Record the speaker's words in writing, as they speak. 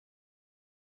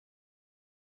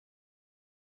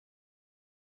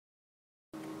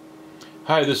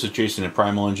Hi, this is Jason at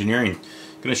Primal Engineering.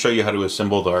 I'm going to show you how to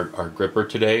assemble our gripper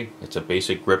today. It's a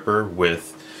basic gripper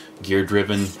with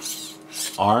gear-driven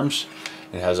arms.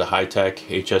 It has a high-tech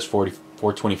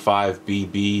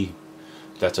HS425BB.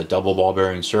 That's a double ball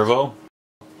bearing servo.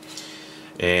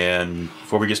 And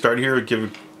before we get started here, I'll give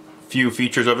a few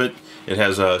features of it. It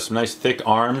has some nice thick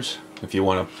arms if you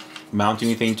want to mount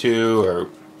anything to or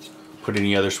put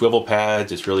any other swivel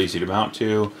pads. It's really easy to mount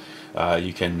to.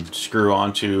 You can screw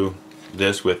onto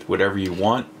this with whatever you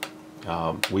want.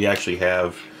 We actually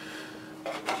have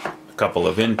a couple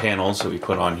of end panels that we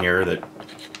put on here that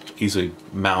easily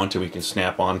mount and we can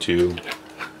snap onto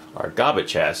our Gobbet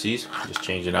chassis. Just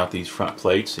changing out these front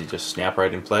plates, they just snap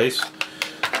right in place.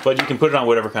 But you can put it on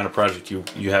whatever kind of project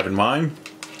you have in mind.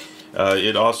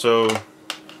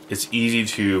 It's easy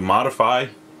to modify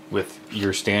with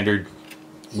your standard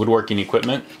woodworking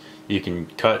equipment. You can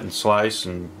cut and slice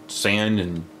and sand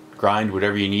and grind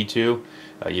whatever you need to.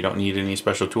 You don't need any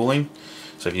special tooling.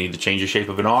 So if you need to change the shape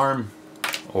of an arm,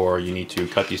 or you need to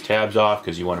cut these tabs off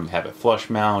because you want to have a flush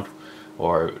mount,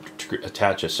 or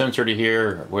attach a sensor to here,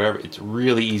 or whatever, it's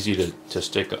really easy to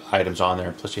stick items on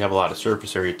there. Plus you have a lot of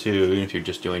surface area too, even if you're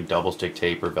just doing double stick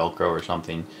tape or Velcro or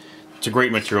something. It's a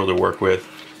great material to work with.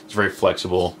 It's very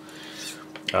flexible.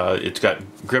 It's got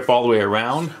grip all the way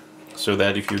around, so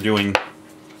that if you're doing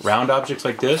round objects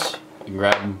like this, you can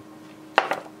grab them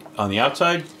on the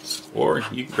outside, or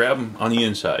you can grab them on the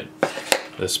inside.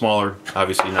 The smaller,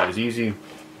 obviously not as easy.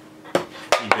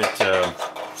 You get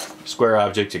square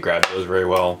objects, it grabs those very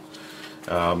well.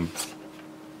 Just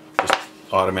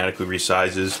automatically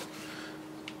resizes.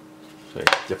 So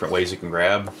different ways you can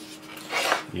grab.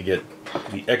 You get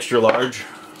the extra large,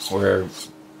 where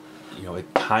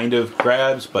it kind of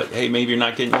grabs, but hey, maybe you're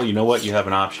not getting, well, you know what, you have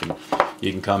an option.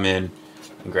 You can come in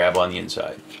and grab on the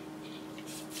inside.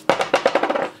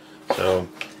 So,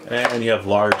 and you have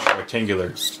large rectangular,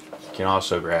 you can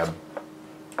also grab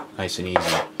nice and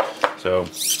easy. So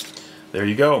there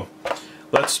you go.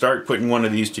 Let's start putting one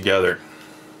of these together.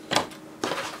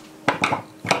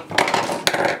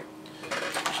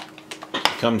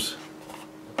 It comes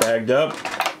bagged up.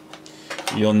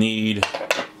 You'll need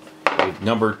a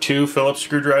number 2 Phillips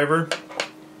screwdriver.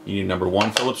 You need a number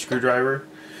 1 Phillips screwdriver.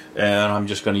 And I'm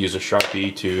just going to use a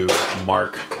Sharpie to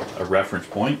mark a reference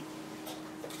point.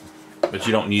 But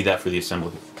you don't need that for the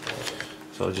assembly.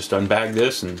 So I'll just unbag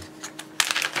this and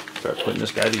start putting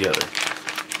this guy together.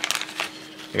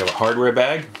 We have a hardware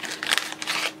bag.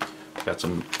 Got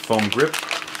some foam grip.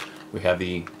 We have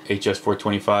the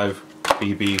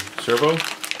HS425BB servo.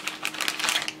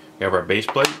 We have our base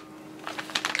plate.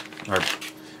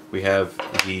 We have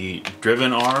the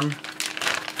driven arm.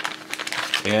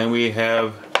 And we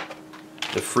have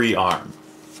the free arm.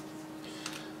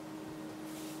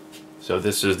 So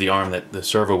this is the arm that the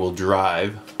servo will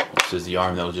drive. This is the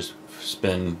arm that will just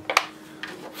spin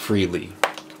freely.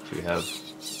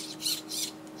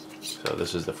 So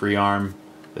this is the free arm.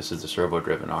 This is the servo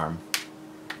driven arm.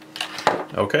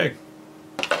 Okay.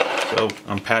 So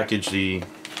unpackage the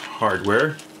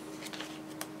hardware.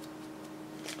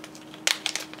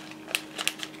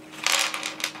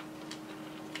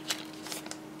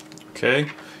 Okay.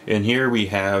 In here we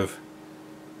have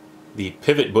the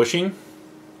pivot bushing.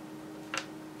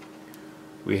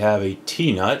 We have a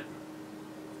T-nut.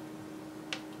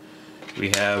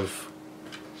 We have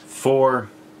 4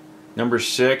 number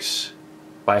 6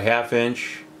 by 1/2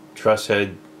 inch truss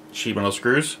head sheet metal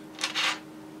screws.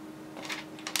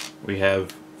 We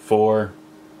have 4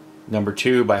 number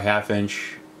 2 by 1/2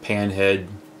 inch pan head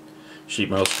sheet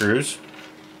metal screws.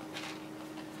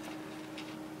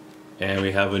 And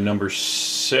we have a number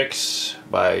 6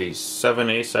 by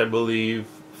 7/8, I believe,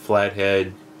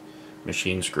 flathead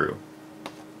machine screw.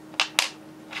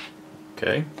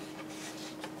 Okay.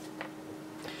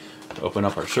 Open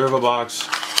up our servo box.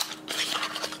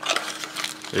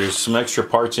 There's some extra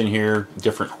parts in here,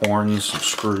 different horns and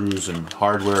screws and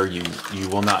hardware. You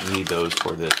will not need those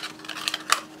for this.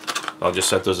 I'll just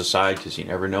set those aside because you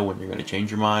never know when you're going to change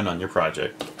your mind on your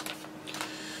project.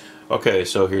 Okay,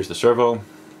 so here's the servo.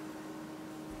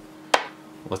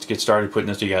 Let's get started putting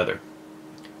this together.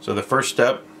 So the first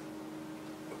step,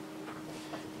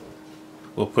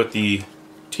 we'll put the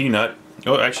T-nut.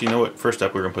 Oh, actually, you know what? First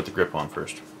step, we're going to put the grip on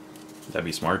first. That'd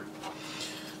be smart.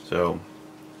 So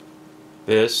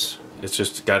this, it's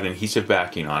just got an adhesive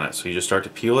backing on it. So you just start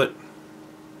to peel it.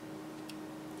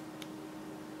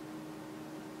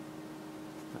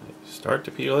 Start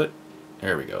to peel it.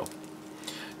 There we go.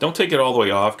 Don't take it all the way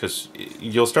off because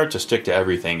you'll start to stick to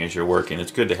everything as you're working.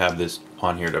 It's good to have this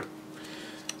on here to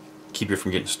keep you from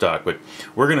getting stuck. But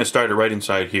we're going to start it right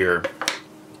inside here.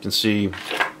 You can see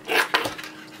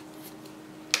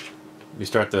you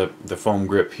start the foam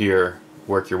grip here,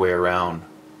 work your way around.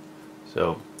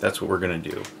 So that's what we're going to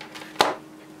do.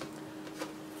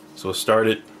 So we'll start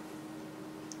it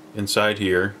inside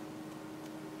here,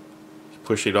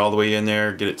 push it all the way in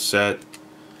there, get it set,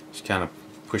 just kind of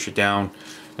push it down,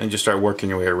 and just start working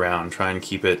your way around. Try and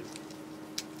keep it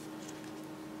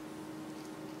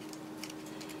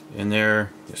in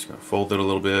there. Just going to fold it a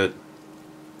little bit.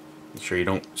 Make sure you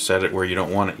don't set it where you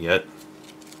don't want it yet.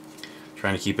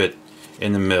 Trying to keep it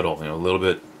in the middle, a little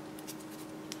bit,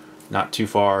 not too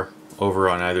far over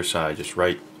on either side, just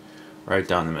right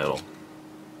down the middle.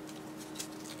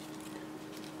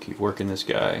 Keep working this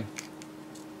guy.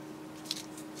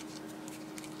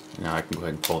 Now I can go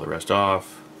ahead and pull the rest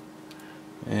off,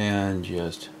 and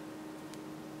just,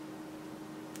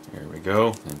 there we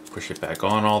go, and push it back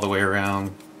on all the way around.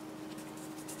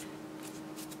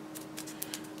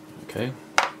 Okay,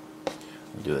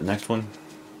 we'll do the next one.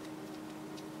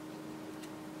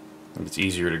 It's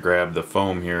easier to grab the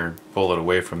foam here and pull it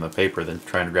away from the paper than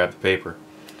trying to grab the paper.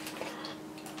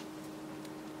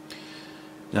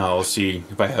 Now we'll see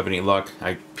if I have any luck.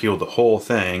 I peeled the whole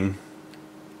thing.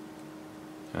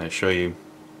 And I show you,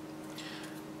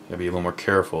 gotta be a little more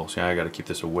careful. See, I gotta keep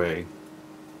this away.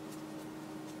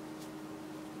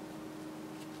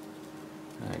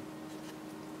 I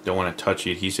don't want to touch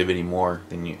the adhesive any more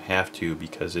than you have to,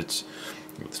 because it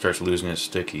starts losing its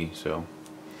sticky. So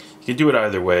you can do it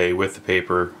either way, with the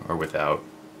paper or without.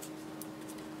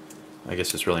 I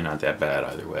guess it's really not that bad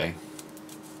either way.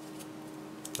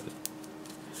 But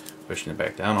pushing it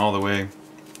back down all the way,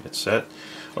 it's set.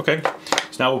 Okay,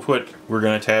 so now we're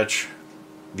going to attach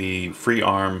the free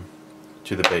arm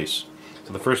to the base.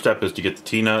 So the first step is to get the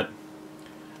T-nut,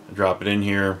 drop it in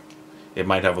here. It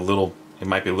might be a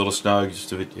little snug.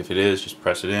 Just if it is, just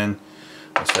press it in.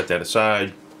 I'll set that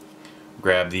aside.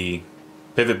 Grab the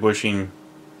pivot bushing,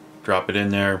 drop it in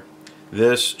there.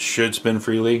 This should spin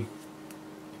freely.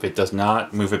 If it does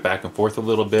not, move it back and forth a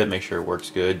little bit, make sure it works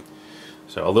good.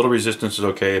 So a little resistance is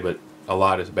okay, but a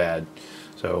lot is bad.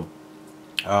 So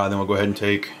then we'll go ahead and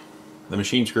take the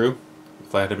machine screw, the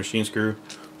flathead machine screw,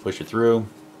 push it through,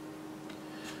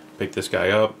 pick this guy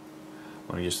up.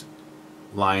 I'm going to just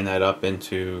line that up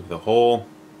into the hole,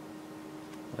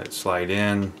 let it slide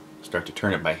in, start to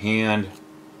turn it by hand.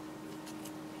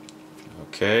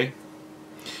 Okay.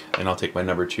 And I'll take my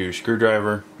number 2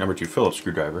 screwdriver, number 2 Phillips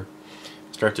screwdriver,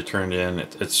 start to turn it in.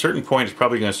 At a certain point it's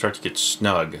probably going to start to get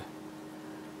snug.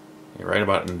 Right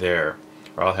about in there.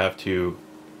 Or I'll have to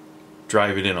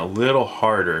drive it in a little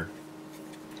harder.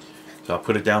 So I'll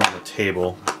put it down on the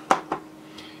table.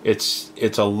 It's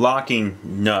a locking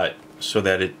nut so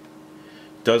that it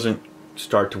doesn't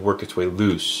start to work its way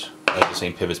loose as the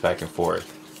same pivots back and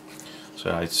forth.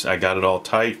 So I got it all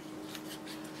tight,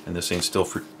 and this thing still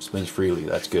spins freely.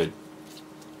 That's good.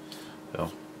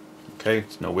 So, okay,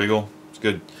 it's no wiggle. It's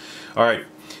good. All right,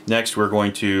 next we're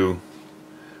going to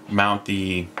mount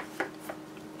the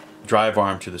drive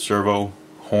arm to the servo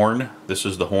horn. This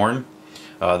is the horn.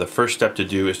 The first step to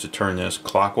do is to turn this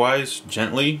clockwise,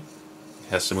 gently.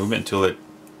 It has some movement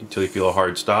until you feel a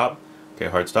hard stop. Okay,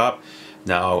 hard stop.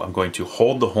 Now I'm going to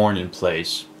hold the horn in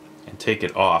place and take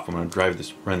it off. I'm going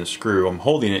to run the screw. I'm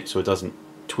holding it so it doesn't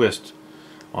twist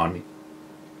on me.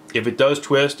 If it does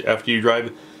twist after you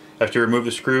remove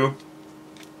the screw,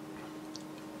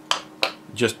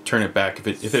 just turn it back.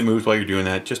 If it moves while you're doing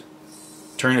that, just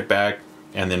turn it back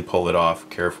and then pull it off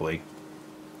carefully.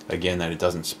 Again, that it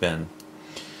doesn't spin.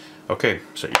 Okay,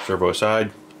 set your servo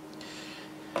aside.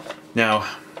 Now,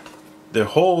 the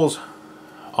holes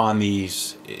on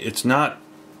these, it's not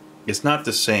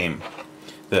the same.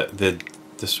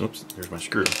 Oops, there's my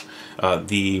screw.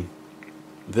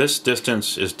 This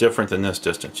distance is different than this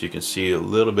distance. You can see a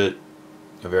little bit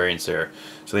of variance there.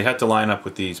 So they have to line up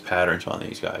with these patterns on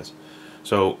these guys.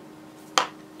 So,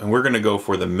 and we're going to go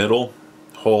for the middle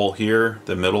hole here,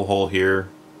 the middle hole here,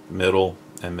 middle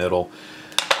and middle.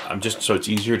 Just so it's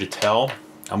easier to tell,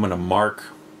 I'm going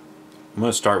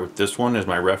to start with this one as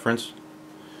my reference.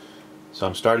 So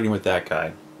I'm starting with that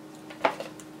guy.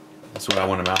 That's what I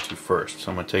want to mount to first. So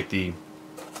I'm going to take the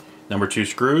number 2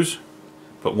 screws,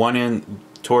 put one in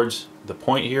towards the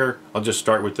point here. I'll just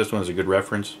start with this one as a good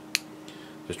reference.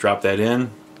 Just drop that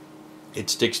in. It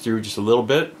sticks through just a little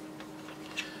bit.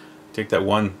 Take that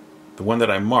one, the one that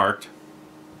I marked,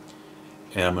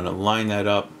 and I'm going to line that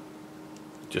up.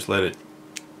 Just let it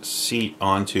seat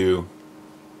onto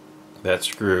that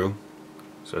screw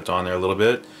so it's on there a little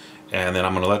bit, and then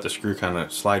I'm going to let the screw kind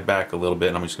of slide back a little bit,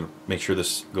 and I'm just going to make sure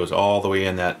this goes all the way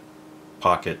in that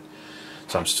pocket.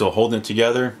 So I'm still holding it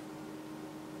together,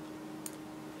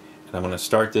 and I'm going to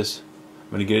start this.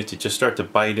 I'm going to get it to just start to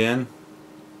bite in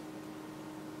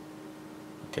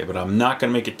Okay, but I'm not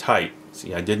going to make it tight.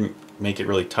 See, I didn't make it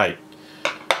really tight.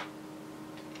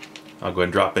 I'll go ahead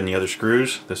and drop in the other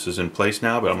screws. This is in place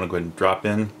now, but I'm going to go ahead and drop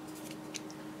in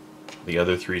the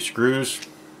other 3 screws.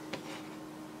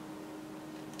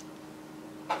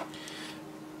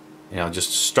 And I'll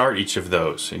just start each of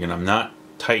those. Again, I'm not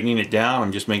tightening it down,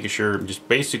 I'm just making sure, I'm just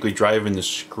basically driving the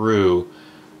screw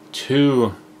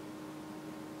to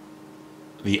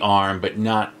the arm, but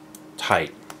not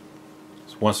tight.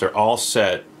 So once they're all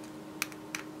set,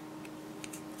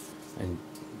 and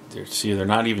see, they're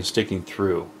not even sticking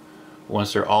through.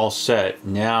 Once they're all set,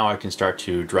 now I can start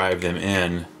to drive them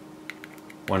in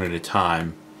one at a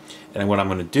time. And what I'm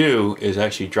going to do is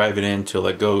actually drive it in till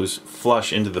it goes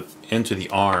flush into the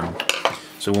arm.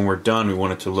 So when we're done, we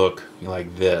want it to look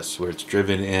like this, where it's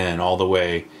driven in all the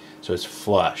way, so it's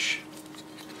flush.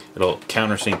 It'll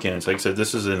countersink in. So like I said,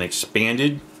 this is an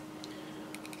expanded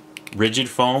rigid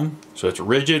foam, so it's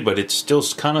rigid, but it's still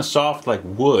kind of soft like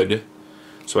wood.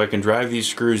 So I can drive these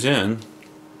screws in,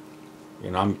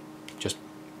 and I'm just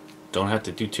don't have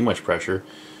to do too much pressure,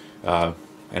 and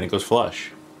it goes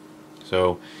flush.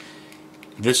 So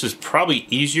this is probably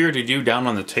easier to do down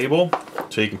on the table,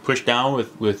 so you can push down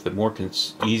with the more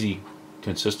easy,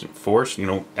 consistent force. You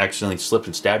don't accidentally slip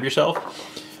and stab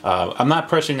yourself. I'm not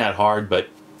pressing that hard, but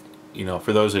you know,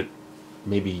 for those that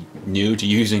may be new to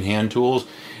using hand tools,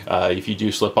 if you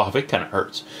do slip off, it kind of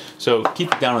hurts. So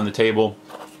keep it down on the table.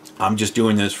 I'm just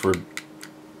doing this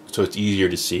so it's easier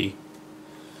to see.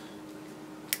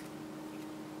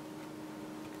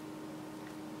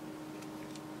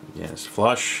 Again, it's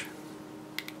flush.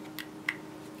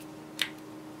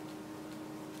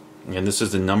 And this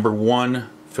is the number 1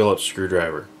 Phillips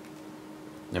screwdriver.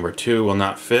 Number 2 will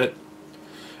not fit.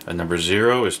 And number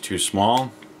 0 is too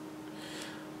small.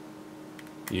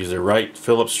 Use the right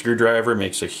Phillips screwdriver,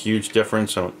 makes a huge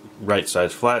difference on right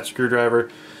size flat screwdriver.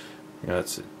 You know,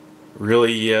 it's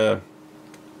really the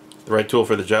right tool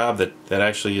for the job. That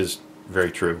actually is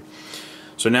very true.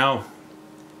 So now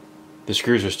the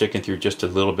screws are sticking through just a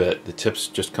little bit. The tips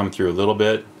just come through a little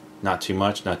bit, not too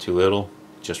much, not too little,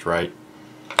 just right.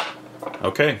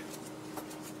 Okay,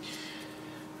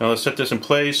 now let's set this in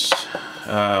place.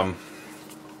 We're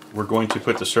going to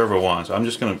put the servo on. So I'm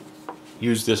just going to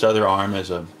use this other arm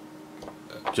as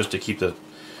just to keep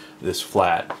this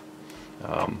flat.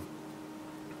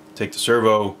 Take the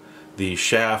servo. The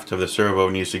shaft of the servo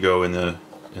needs to go in the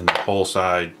hole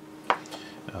side.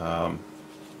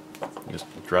 Just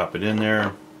drop it in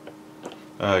there.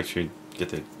 Actually, get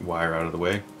the wire out of the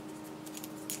way.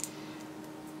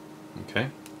 Okay.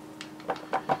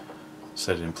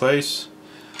 Set it in place.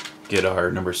 Get our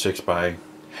number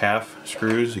 6x1/2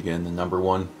 screws. Again, the number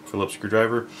 1 Phillips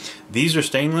screwdriver. These are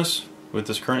stainless with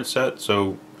this current set,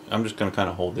 so I'm just going to kind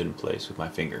of hold it in place with my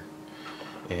finger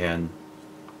and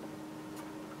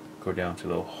go down to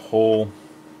the hole,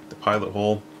 the pilot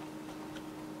hole.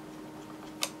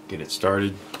 Get it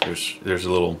started. There's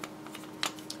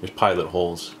pilot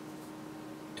holes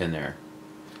in there,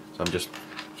 so I'm just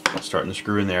starting to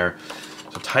screw in there.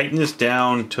 So tighten this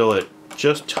down till it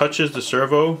just touches the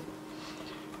servo,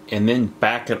 and then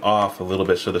back it off a little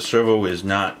bit so the servo is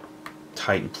not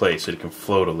tight in place, so it can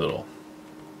float a little.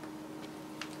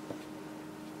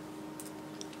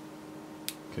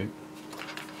 Okay.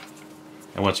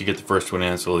 And once you get the first one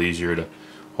in, it's a little easier to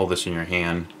hold this in your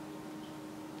hand.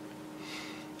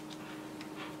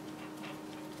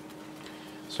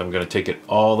 So I'm going to take it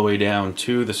all the way down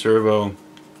to the servo, and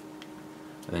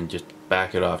then just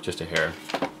back it off just a hair.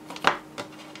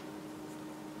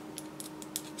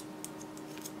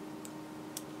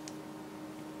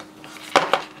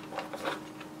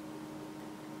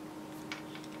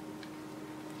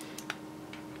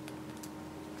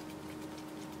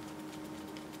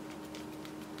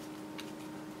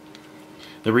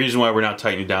 The reason why we're not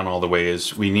tightening down all the way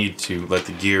is we need to let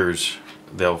the gears,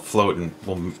 they'll float and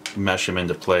we'll mesh them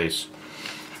into place.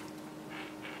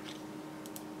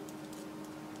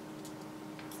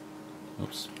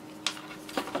 Oops.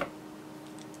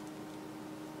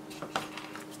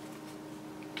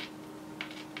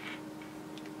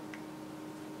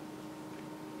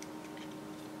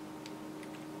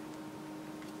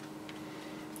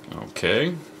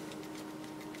 Okay.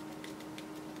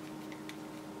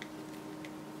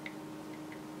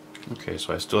 Okay,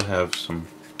 so I still have some,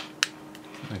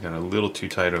 I got a little too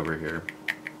tight over here.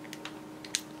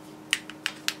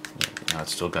 Yeah, now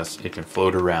it's still got, it can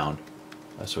float around.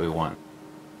 That's what we want.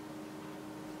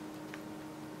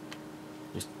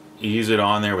 Just ease it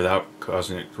on there without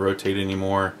causing it to rotate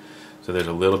anymore. So there's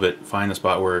a little bit, find the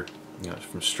spot where, you know,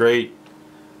 from straight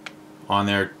on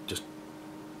there, just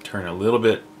turn a little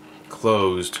bit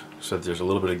closed so that there's a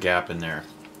little bit of gap in there.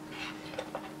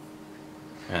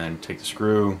 And take the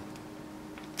screw,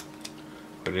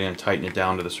 put it in, tighten it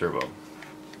down to the servo.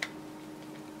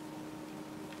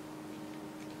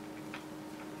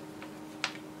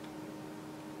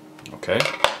 Okay,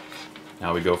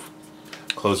 now we go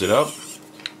close it up,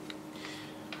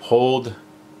 hold,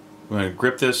 we're going to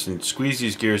grip this and squeeze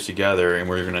these gears together, and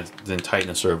we're going to then tighten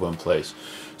the servo in place.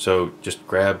 So just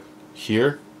grab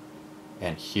here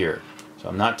and here. So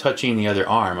I'm not touching the other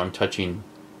arm, I'm touching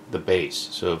the base.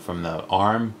 So from the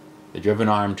arm, the driven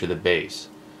arm to the base.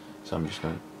 So I'm just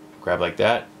going to grab like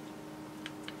that,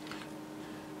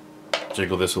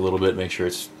 jiggle this a little bit, make sure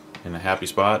it's in a happy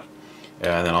spot,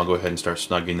 and then I'll go ahead and start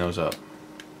snugging those up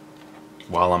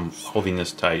while I'm holding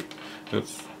this tight.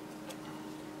 Oops.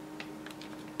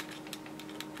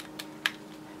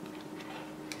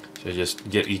 So just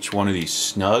get each one of these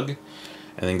snug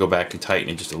and then go back and tighten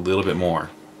it just a little bit more.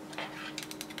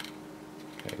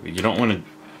 Okay, you don't want to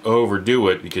overdo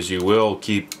it because you will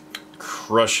keep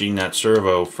crushing that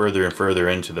servo further and further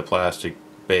into the plastic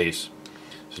base.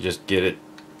 So just get it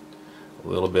a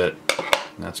little bit,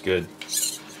 and that's good.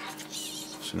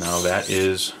 So now that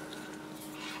is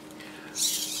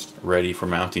ready for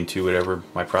mounting to whatever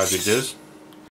my project is.